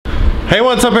Hey,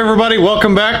 what's up everybody?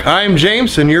 Welcome back. I'm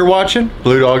James and you're watching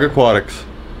Blue Dog Aquatics.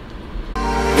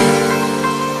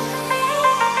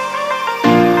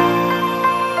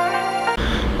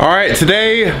 Alright,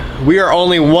 today we are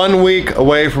only 1 week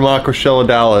away from AquaShella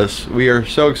Dallas. We are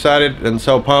so excited and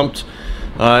so pumped.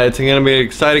 It's going to be an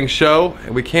exciting show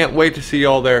and we can't wait to see you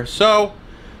all there. So,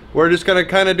 we're just going to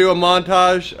kind of do a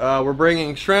montage. We're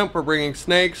bringing shrimp, we're bringing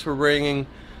snakes, we're bringing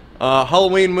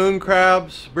Halloween moon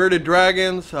crabs, bearded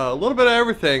dragons, a little bit of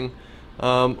everything.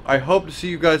 I hope to see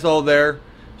you guys all there.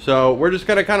 So we're just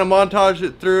going to kind of montage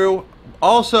it through.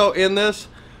 Also in this,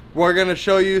 we're going to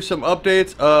show you some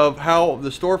updates of how the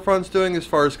storefront's doing as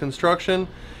far as construction,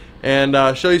 and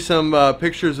show you some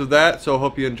pictures of that. So I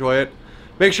hope you enjoy it.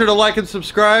 Make sure to like and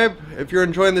subscribe if you're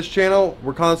enjoying this channel.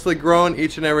 We're constantly growing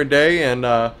each and every day,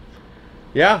 and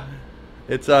yeah,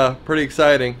 it's pretty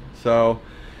exciting. So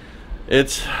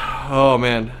it's, oh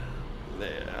man,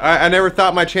 I never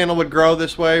thought my channel would grow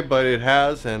this way, but it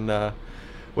has. And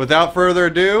without further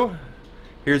ado,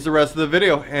 here's the rest of the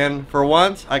video. And for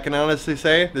once, I can honestly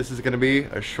say this is going to be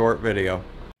a short video.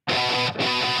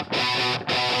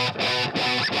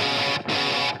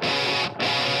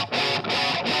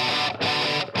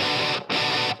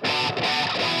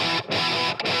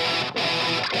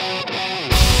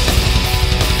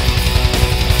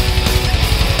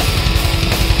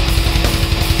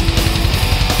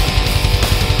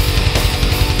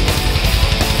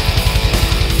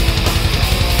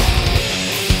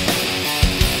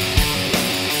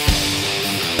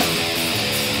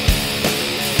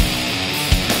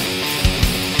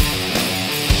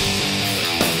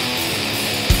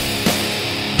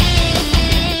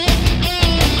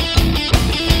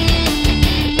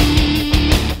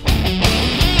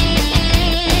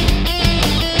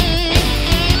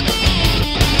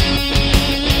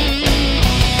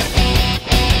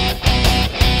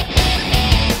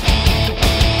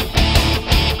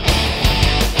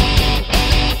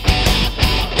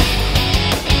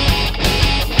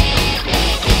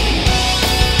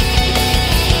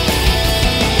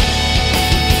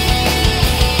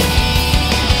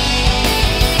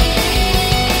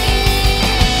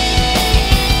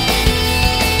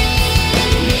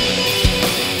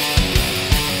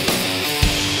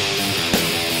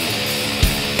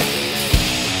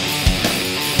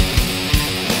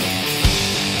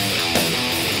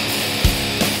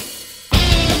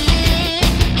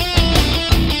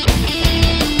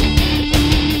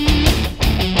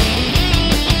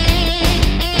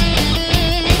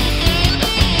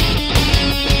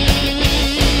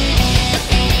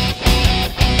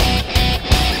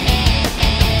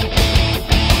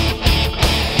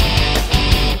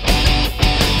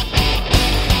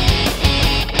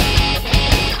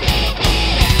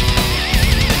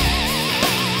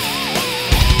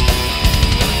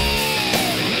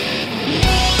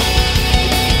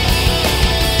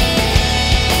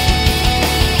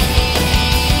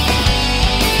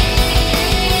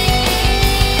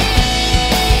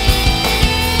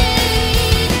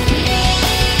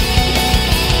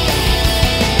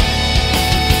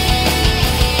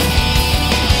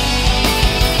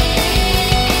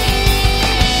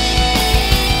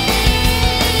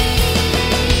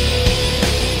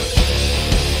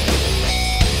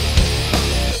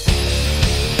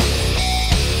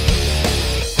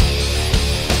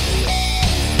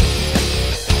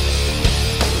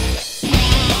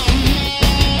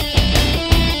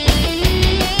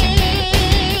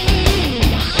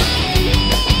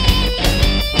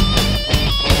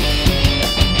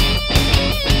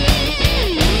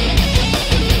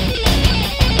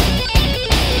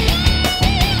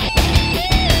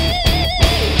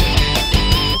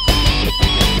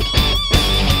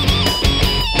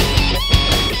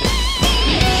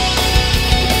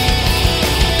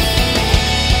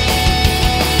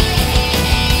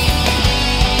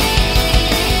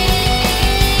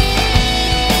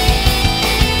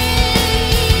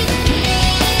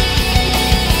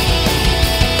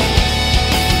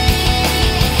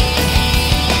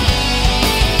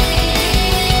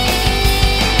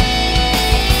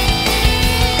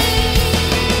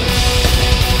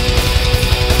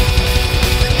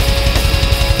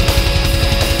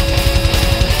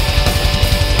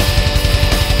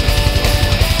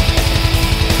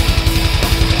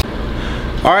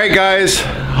 Alright guys,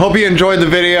 hope you enjoyed the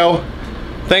video.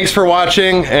 Thanks for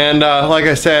watching, and like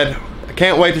I said, I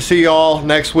can't wait to see you all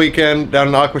next weekend down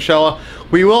in AquaShella.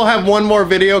 We will have one more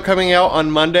video coming out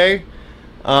on Monday.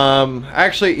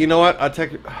 Actually, you know what?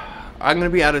 I'm going to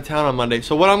be out of town on Monday.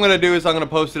 So what I'm going to do is I'm going to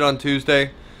post it on Tuesday.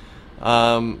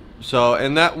 And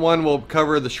that one will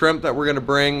cover the shrimp that we're going to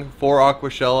bring for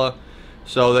AquaShella.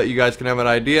 so that you guys can have an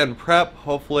idea and prep.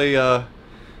 Hopefully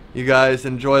you guys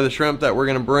enjoy the shrimp that we're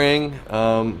gonna bring.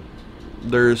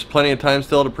 There's plenty of time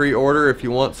still to pre-order if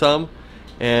you want some.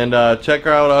 And check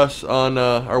out us on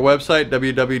our website,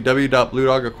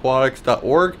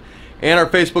 www.bluedogaquatics.org, and our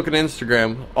Facebook and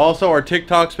Instagram. Also, our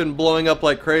TikTok's been blowing up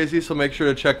like crazy, so make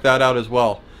sure to check that out as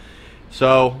well.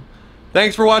 So,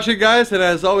 thanks for watching, guys, and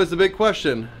as always, the big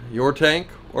question, your tank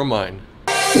or mine?